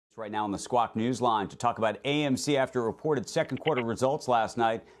Right now on the Squawk Newsline to talk about AMC after it reported second quarter results last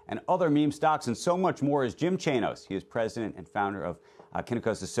night and other meme stocks and so much more is Jim Chanos. He is president and founder of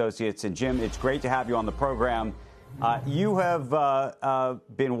Kynikos Associates. And Jim, it's great to have you on the program. You have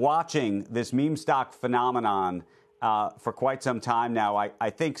been watching this meme stock phenomenon for quite some time now. I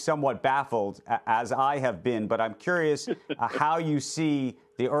think somewhat baffled, as I have been, but I'm curious how you see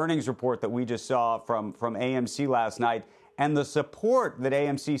the earnings report that we just saw from AMC last night and the support that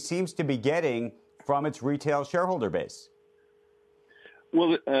AMC seems to be getting from its retail shareholder base.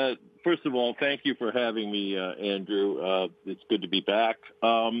 Well, first of all, thank you for having me, Andrew. It's good to be back.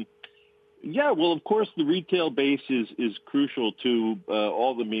 Yeah, well, of course, the retail base is crucial to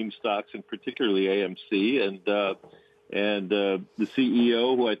all the meme stocks, and particularly AMC. And the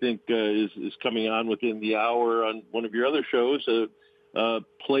CEO, who I think is coming on within the hour on one of your other shows,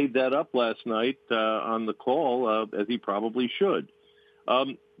 played that up last night on the call, as he probably should.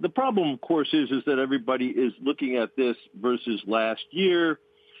 The problem, of course, is that everybody is looking at this versus last year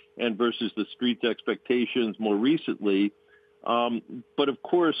and versus the street's expectations more recently. But, of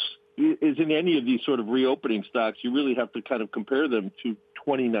course, as in any of these sort of reopening stocks, you really have to kind of compare them to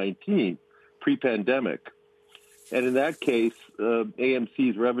 2019, pre-pandemic. And in that case,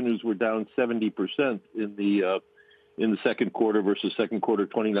 AMC's revenues were down 70% in the second quarter versus second quarter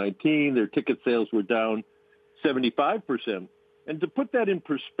 2019. Their ticket sales were down 75%. And to put that in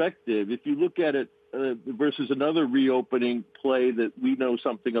perspective, if you look at it versus another reopening play that we know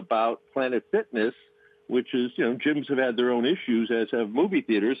something about, Planet Fitness, which is, gyms have had their own issues, as have movie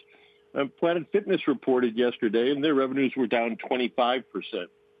theaters. Planet Fitness reported yesterday, and their revenues were down 25%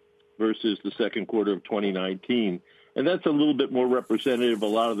 versus the second quarter of 2019. And that's a little bit more representative of a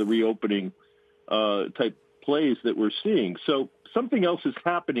lot of the reopening type plays that we're seeing. So something else is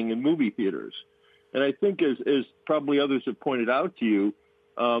happening in movie theaters. And I think, as probably others have pointed out to you,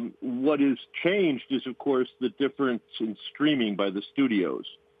 what has changed is, of course, the difference in streaming by the studios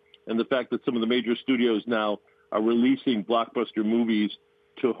and the fact that some of the major studios now are releasing blockbuster movies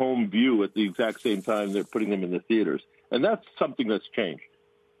to home view at the exact same time they're putting them in the theaters. And that's something that's changed.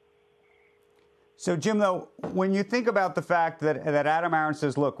 So, Jim, though, when you think about the fact that Adam Aron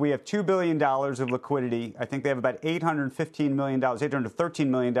says, look, we have $2 billion of liquidity. I think they have about $813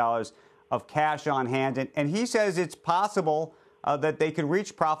 million of cash on hand. And he says it's possible that they could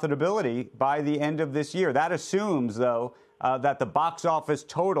reach profitability by the end of this year. That assumes, though, that the box office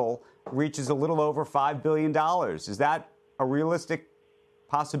total reaches a little over $5 billion. Is that a realistic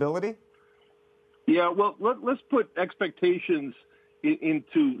possibility? Yeah, well, let's put expectations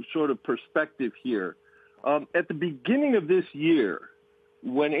into sort of perspective here. At the beginning of this year,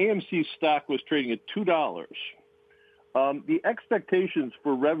 when AMC stock was trading at $2, the expectations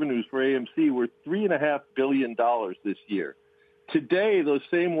for revenues for AMC were $3.5 billion this year. Today, those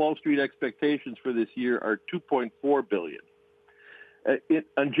same Wall Street expectations for this year are $2.4 billion.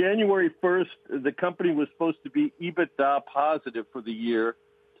 On January 1st, the company was supposed to be EBITDA positive for the year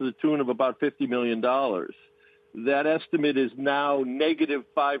to the tune of about $50 million. That estimate is now negative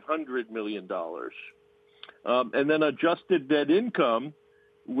 $500 million. And then adjusted net income,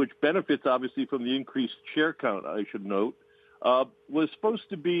 which benefits obviously from the increased share count, I should note, was supposed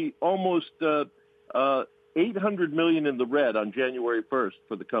to be almost $800 million in the red on January 1st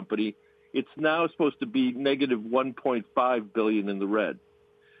for the company. It's now supposed to be negative $1.5 billion in the red.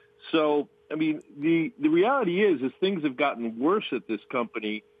 So, I mean, the reality is things have gotten worse at this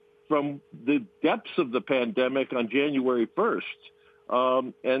company from the depths of the pandemic on January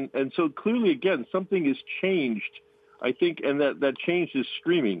 1st. And so clearly, again, something has changed, I think, and that change is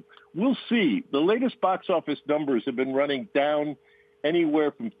streaming. We'll see. The latest box office numbers have been running down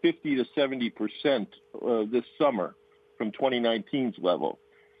anywhere from 50 to 70% this summer from 2019's level.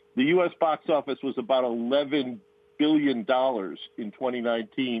 The U.S. box office was about $11 billion in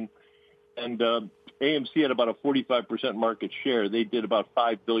 2019, and AMC had about a 45% market share. They did about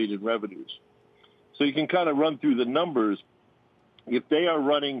 $5 billion in revenues. So you can kind of run through the numbers. If they are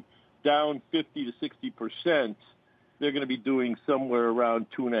running down 50 to 60%, they're going to be doing somewhere around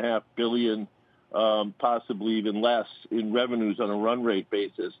 $2.5 billion, possibly even less in revenues on a run rate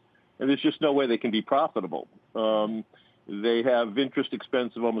basis. And there's just no way they can be profitable. They have interest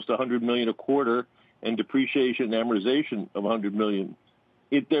expense of almost $100 million a quarter and depreciation and amortization of $100 million.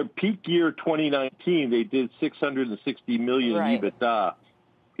 At their peak year 2019, they did $660 million in EBITDA.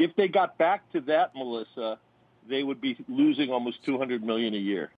 If they got back to that, Melissa, they would be losing almost $200 million a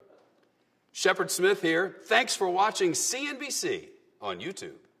year. Shepard Smith here. Thanks for watching CNBC on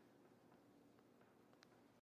YouTube.